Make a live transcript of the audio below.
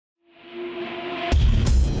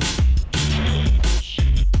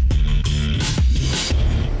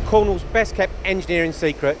Cornwall's best kept engineering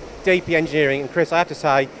secret, DP Engineering. And Chris, I have to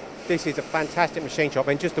say, this is a fantastic machine shop.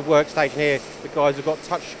 And just the workstation here, the guys have got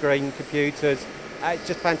touchscreen computers. It's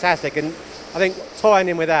just fantastic. And I think tying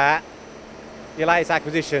in with that, your latest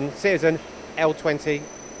acquisition, Citizen L20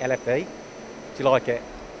 LFV. Do you like it?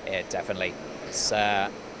 Yeah, definitely. It's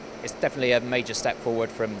definitely a major step forward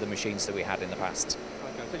from the machines that we had in the past.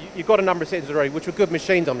 Okay, so you've got a number of Citizens already, which were good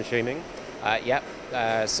machines, I'm assuming. Yep.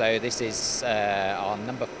 So this is our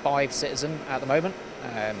number 5 Citizen at the moment.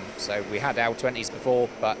 So we had L20s before,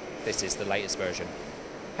 but this is the latest version.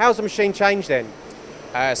 How's the machine changed then?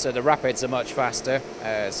 So the rapids are much faster,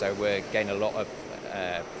 so we're gaining a lot of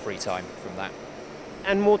free time from that.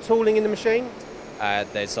 And more tooling in the machine?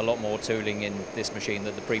 There's a lot more tooling in this machine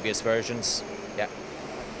than the previous versions. Yeah.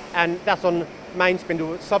 And that's on main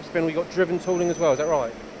spindle, sub-spindle, you've got driven tooling as well, is that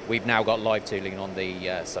right? We've now got live tooling on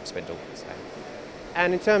the sub-spindle. So.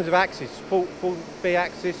 And in terms of axis, full B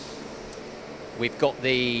axis? We've got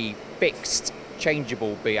the fixed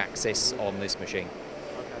changeable B axis on this machine.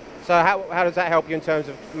 Okay. So how does that help you in terms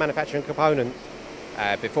of manufacturing components?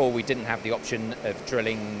 Before we didn't have the option of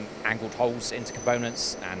drilling angled holes into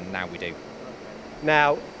components, and now we do.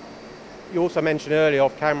 Now, you also mentioned earlier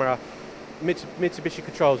off camera, Mitsubishi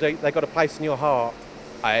controls, they got a place in your heart.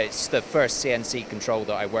 It's the first CNC control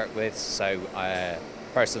that I work with, so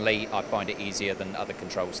personally I find it easier than other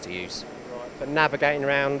controls to use. Right. So navigating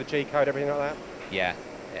around the G-code, everything like that? Yeah,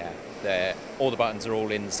 yeah. All the buttons are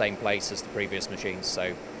all in the same place as the previous machines,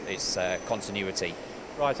 so it's continuity.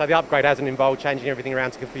 Right, so the upgrade hasn't involved changing everything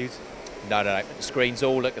around to confuse? No. The screens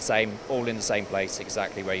all look the same, all in the same place,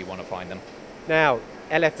 exactly where you want to find them. Now,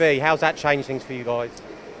 LFV, how's that changed things for you guys?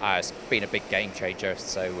 It's been a big game changer,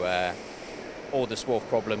 so all the swarf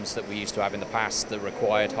problems that we used to have in the past that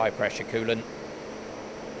required high pressure coolant,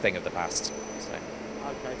 thing of the past. So.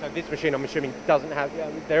 Okay, so this machine I'm assuming doesn't have,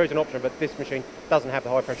 there is an option, but this machine doesn't have the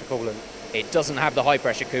high pressure coolant. It doesn't have the high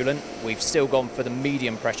pressure coolant. We've still gone for the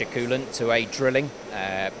medium pressure coolant to aid drilling,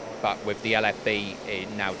 but with the LFV, it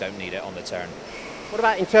now don't need it on the turn. What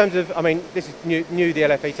about in terms of, I mean, this is new the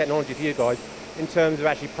LFV technology for you guys, in terms of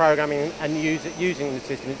actually programming and using the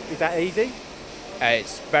system, is that easy?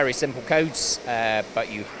 It's very simple codes,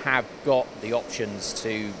 but you have got the options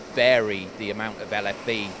to vary the amount of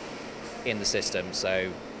LFV in the system.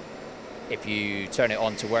 So if you turn it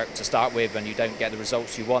on to work to start with and you don't get the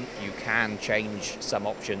results you want, you can change some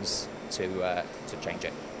options to change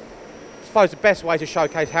it. I suppose the best way to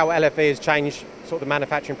showcase how LFV has changed sort of the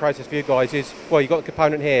manufacturing process for you guys is, well, you've got the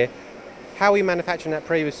component here. How were you manufacturing that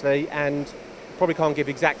previously? And probably can't give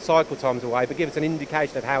exact cycle times away, but give us an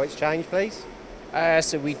indication of how it's changed, please.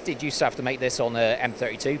 So we did used to have to make this on a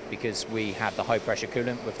M32 because we had the high pressure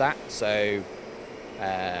coolant with that. So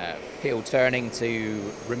peel turning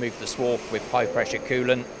to remove the swarf with high pressure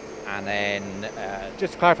coolant, and then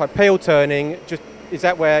just to clarify, peel turning, is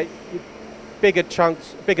that where bigger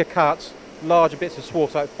chunks, bigger cuts, larger bits of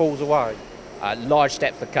swarf so it falls away? Large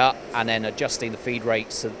depth of cut, and then adjusting the feed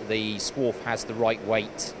rate so that the swarf has the right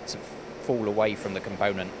weight to fall away from the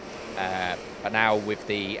component. But now with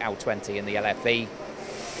the L20 and the LFV,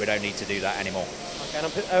 we don't need to do that anymore. Okay,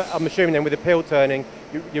 and I'm assuming then with the peel turning,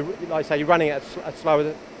 you like I say, you're running at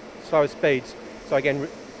slower speeds, so again,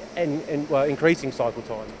 increasing cycle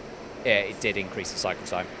time. Yeah, it did increase the cycle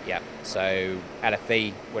time, yeah. So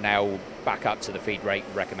LFV, we're now back up to the feed rate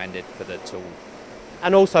recommended for the tool.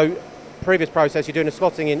 And also, previous process, you're doing a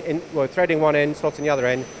slotting threading one end, slotting the other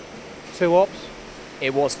end, 2 ops?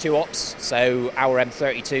 It was 2 ops, so our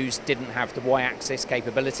M32s didn't have the Y-axis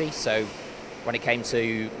capability, so when it came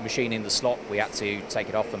to machining the slot, we had to take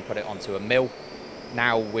it off and put it onto a mill.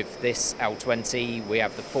 Now with this L20, we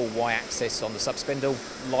have the full Y-axis on the sub-spindle,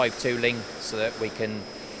 live tooling, so that we can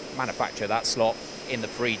manufacture that slot in the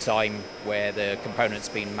free time where the component's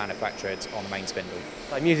been manufactured on the main spindle.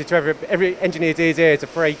 So music to every engineer's ears here, it's a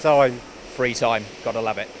free time. Free time, gotta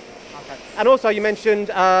love it. Okay. And also you mentioned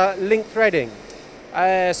link threading.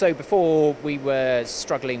 So before we were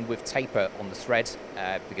struggling with taper on the thread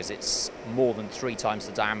because it's more than 3 times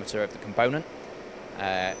the diameter of the component.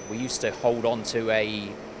 We used to hold on to a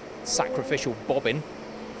sacrificial bobbin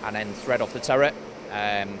and then thread off the turret.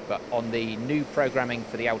 But on the new programming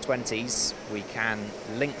for the L20s, we can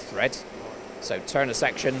link thread. So turn a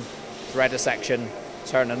section, thread a section,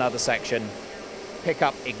 turn another section, pick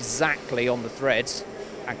up exactly on the thread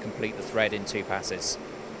and complete the thread in 2 passes.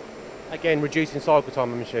 Again, reducing cycle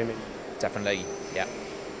time, I'm assuming. Definitely, yeah.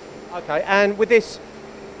 Okay, and with this,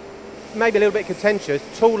 maybe a little bit contentious,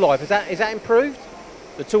 tool life, is that improved?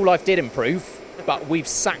 The tool life did improve, but we've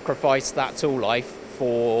sacrificed that tool life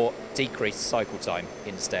for decreased cycle time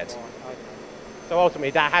instead. So ultimately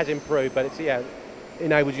that has improved, but it's, yeah,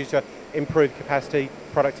 enables you to improve capacity,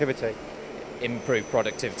 productivity. Improve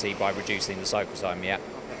productivity by reducing the cycle time, yeah.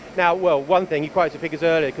 Now, well, one thing, you quoted the figures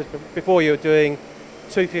earlier, because before you were doing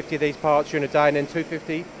 250 of these parts during a day and then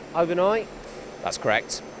 250 overnight? That's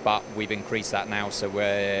correct, but we've increased that now, so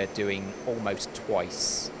we're doing almost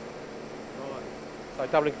twice. So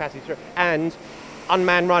doubling capacity through. And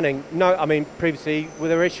unmanned running, no, I mean, previously, were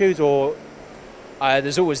there issues or?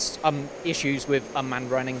 There's always issues with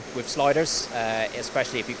unmanned running with sliders,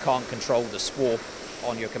 especially if you can't control the swarf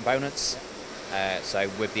on your components. So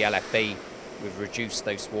with the LFV, we've reduced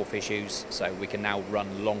those swarf issues, so we can now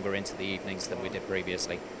run longer into the evenings than we did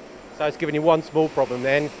previously. So it's given you one small problem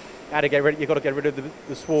then. How to get rid? You've got to get rid of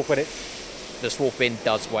the swarf when it's. The swarf bin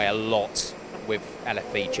does weigh a lot with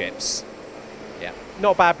LFV chips. Yeah.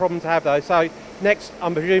 Not a bad problem to have though. So next,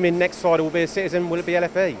 I'm presuming next slider will be a Citizen. Will it be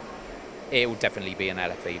LFV? It will definitely be an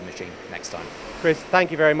LFV machine next time. Chris,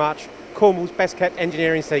 thank you very much. Cornwall's best kept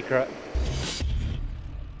engineering secret.